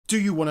Do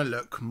you want to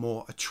look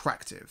more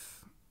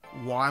attractive?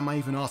 Why am I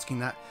even asking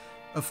that?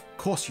 Of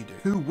course you do.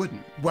 Who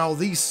wouldn't? Well,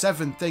 these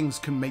 7 things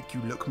can make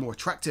you look more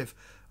attractive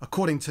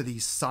according to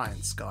these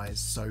science guys,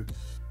 so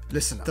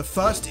listen up. The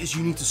first is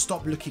you need to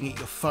stop looking at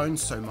your phone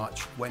so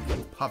much when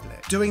in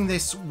public. Doing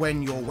this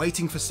when you're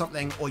waiting for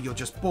something or you're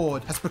just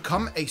bored has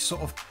become a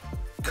sort of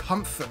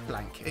comfort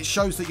blanket. It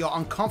shows that you're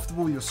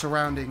uncomfortable with your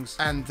surroundings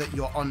and that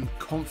you're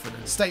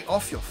unconfident. Stay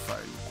off your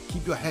phone.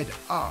 Keep your head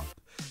up.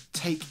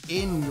 Take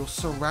in your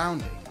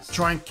surroundings.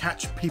 Try and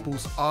catch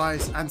people's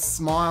eyes and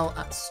smile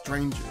at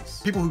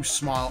strangers. People who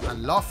smile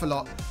and laugh a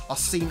lot are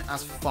seen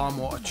as far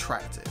more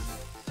attractive.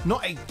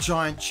 Not a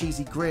giant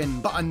cheesy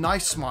grin, but a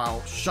nice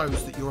smile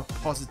shows that you're a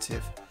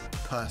positive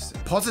person.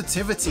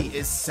 Positivity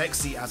is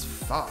sexy as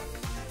fuck.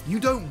 You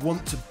don't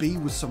want to be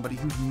with somebody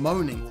who's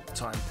moaning all the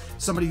time,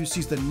 somebody who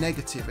sees the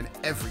negative in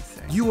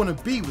everything. You want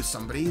to be with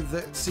somebody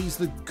that sees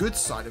the good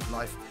side of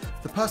life,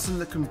 the person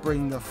that can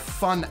bring the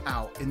fun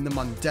out in the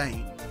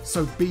mundane.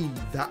 So be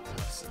that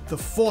person. The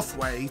 4th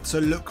way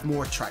to look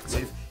more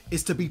attractive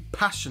is to be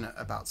passionate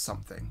about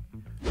something.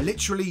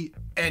 Literally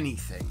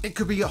anything. It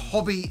could be a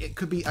hobby, it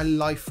could be a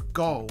life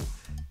goal.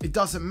 It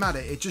doesn't matter,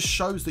 it just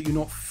shows that you're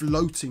not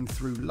floating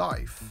through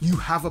life. You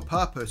have a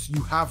purpose,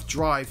 you have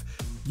drive,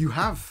 you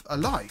have a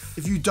life.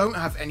 If you don't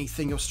have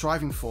anything you're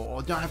striving for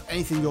or don't have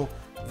anything you're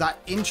that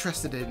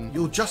interested in,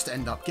 you'll just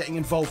end up getting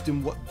involved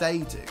in what they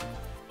do.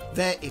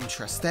 Their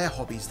interests, their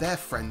hobbies, their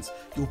friends.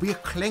 You'll be a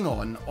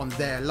Klingon on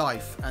their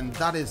life, and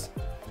that is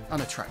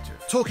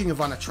unattractive. Talking of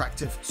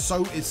unattractive,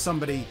 so is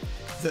somebody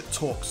that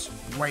talks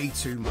way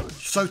too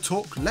much. So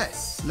talk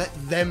less. Let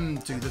them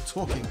do the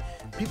talking.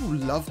 People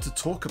love to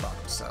talk about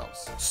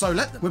themselves. So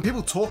let them. When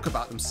people talk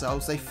about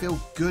themselves, they feel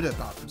good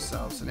about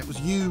themselves, and it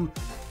was you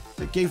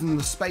that gave them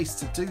the space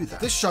to do that.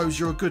 This shows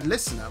you're a good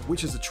listener,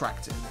 which is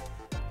attractive,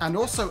 and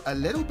also a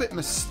little bit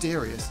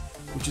mysterious,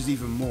 which is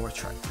even more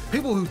attractive.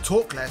 People who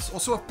talk less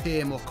also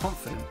appear more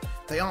confident.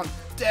 They aren't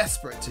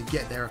desperate to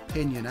get their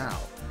opinion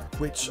out,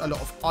 which a lot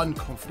of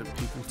unconfident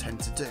people tend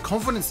to do.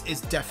 Confidence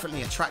is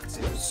definitely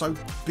attractive, so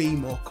be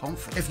more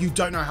confident. If you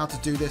don't know how to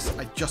do this,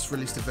 I just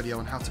released a video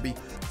on how to be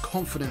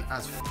confident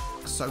as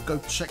f, so go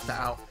check that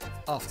out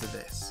after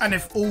this. And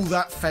if all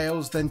that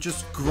fails, then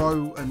just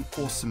grow an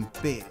awesome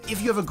beard.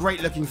 If you have a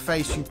great looking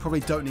face, you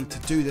probably don't need to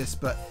do this,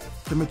 but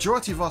the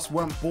majority of us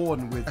weren't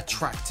born with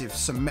attractive,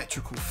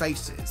 symmetrical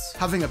faces.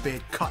 Having a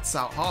beard cuts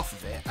out half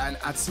of it and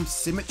adds some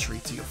symmetry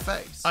to your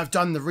face. I've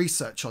done the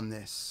research on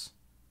this,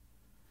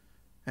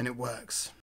 and it works.